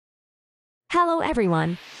Hello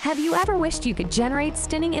everyone! Have you ever wished you could generate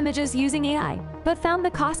stunning images using AI, but found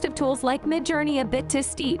the cost of tools like Midjourney a bit too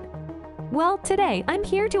steep? Well, today I'm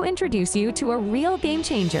here to introduce you to a real game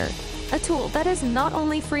changer, a tool that is not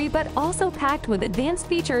only free but also packed with advanced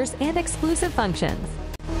features and exclusive functions.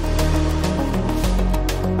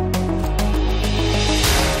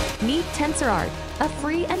 Meet TensorArt, a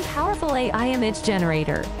free and powerful AI image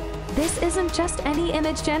generator. This isn't just any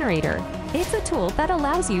image generator. It's a tool that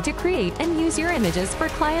allows you to create and use your images for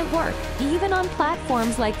client work, even on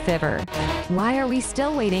platforms like Fiverr. Why are we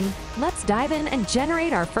still waiting? Let's dive in and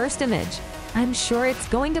generate our first image. I'm sure it's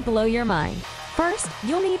going to blow your mind. First,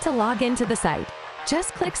 you'll need to log into the site.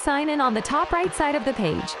 Just click Sign In on the top right side of the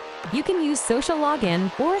page. You can use social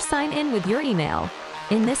login or sign in with your email.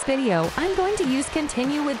 In this video, I'm going to use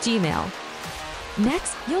Continue with Gmail.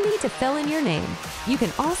 Next, you'll need to fill in your name. You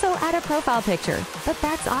can also add a profile picture, but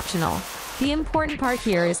that's optional. The important part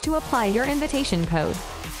here is to apply your invitation code.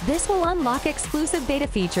 This will unlock exclusive beta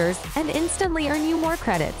features and instantly earn you more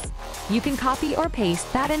credits. You can copy or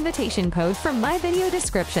paste that invitation code from my video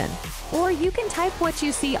description, or you can type what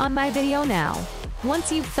you see on my video now.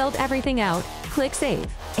 Once you've filled everything out, click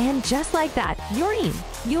Save. And just like that, you're in.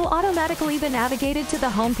 You'll automatically be navigated to the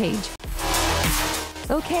home page.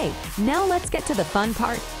 Okay, now let's get to the fun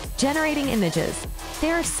part, generating images.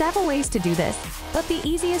 There are several ways to do this, but the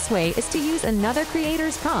easiest way is to use another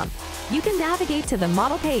creator's prompt. You can navigate to the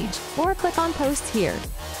model page or click on Posts here.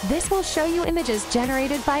 This will show you images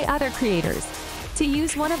generated by other creators. To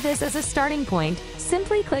use one of this as a starting point,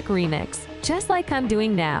 simply click Remix, just like I'm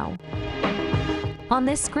doing now. On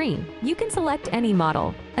this screen, you can select any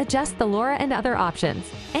model, adjust the LoRa and other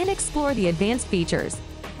options, and explore the advanced features.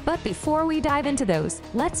 But before we dive into those,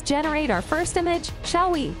 let's generate our first image,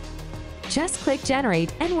 shall we? Just click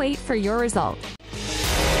Generate and wait for your result.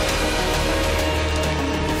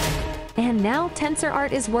 And now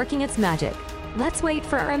TensorArt is working its magic. Let's wait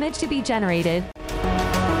for our image to be generated.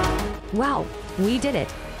 Wow, we did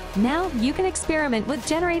it! Now you can experiment with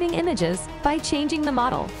generating images by changing the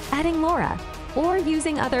model, adding LoRa, or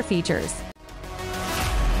using other features.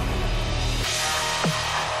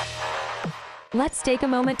 Let's take a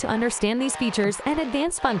moment to understand these features and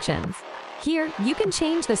advanced functions. Here, you can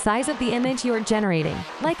change the size of the image you're generating,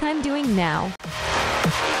 like I'm doing now.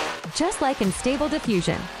 Just like in Stable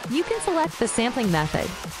Diffusion, you can select the sampling method.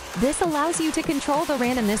 This allows you to control the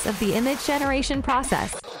randomness of the image generation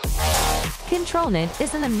process. ControlNet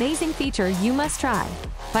is an amazing feature you must try.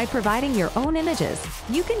 By providing your own images,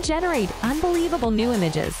 you can generate unbelievable new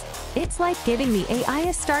images. It's like giving the AI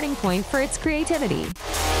a starting point for its creativity.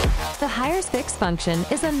 The Higher Fix function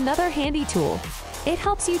is another handy tool. It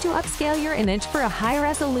helps you to upscale your image for a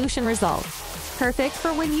high-resolution result. Perfect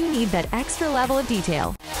for when you need that extra level of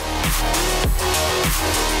detail.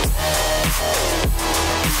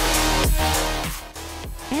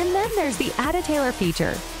 And then there's the Add a Tailor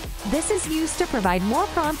feature. This is used to provide more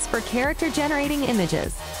prompts for character-generating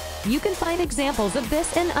images. You can find examples of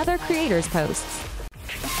this in other creators' posts.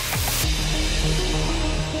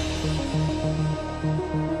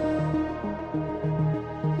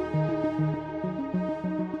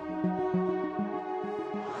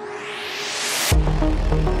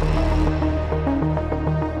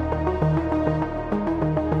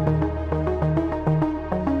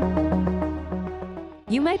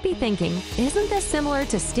 You might be thinking, isn't this similar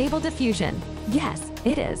to Stable Diffusion? Yes,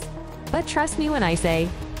 it is. But trust me when I say,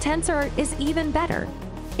 TensorArt is even better.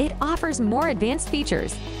 It offers more advanced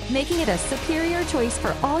features, making it a superior choice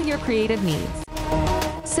for all your creative needs.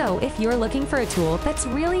 So if you're looking for a tool that's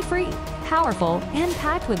really free, powerful, and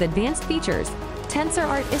packed with advanced features,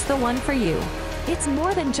 TensorArt is the one for you. It's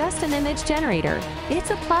more than just an image generator.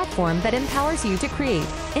 It's a platform that empowers you to create,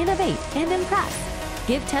 innovate, and impress.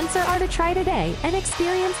 Give TensorArt a try today and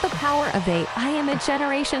experience the power of AI image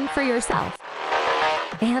generation for yourself.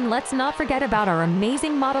 And let's not forget about our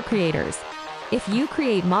amazing model creators. If you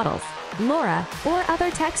create models, LoRa, or other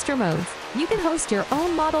texture modes, you can host your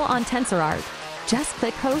own model on TensorArt. Just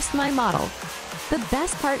click Host My Model. The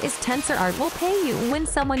best part is TensorArt will pay you when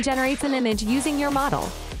someone generates an image using your model.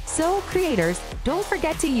 So creators, don't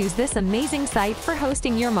forget to use this amazing site for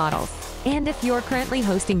hosting your models. And if you're currently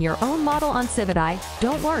hosting your own model on Webui,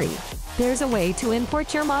 don't worry. There's a way to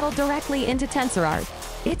import your model directly into TensorArt.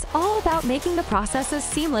 It's all about making the process as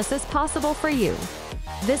seamless as possible for you.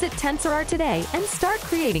 Visit TensorArt today and start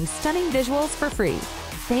creating stunning visuals for free.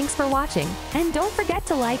 Thanks for watching, and don't forget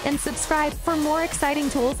to like and subscribe for more exciting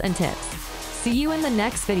tools and tips. See you in the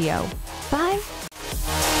next video. Bye!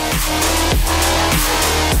 We'll be right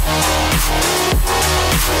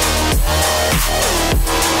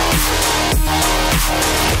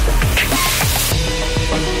back.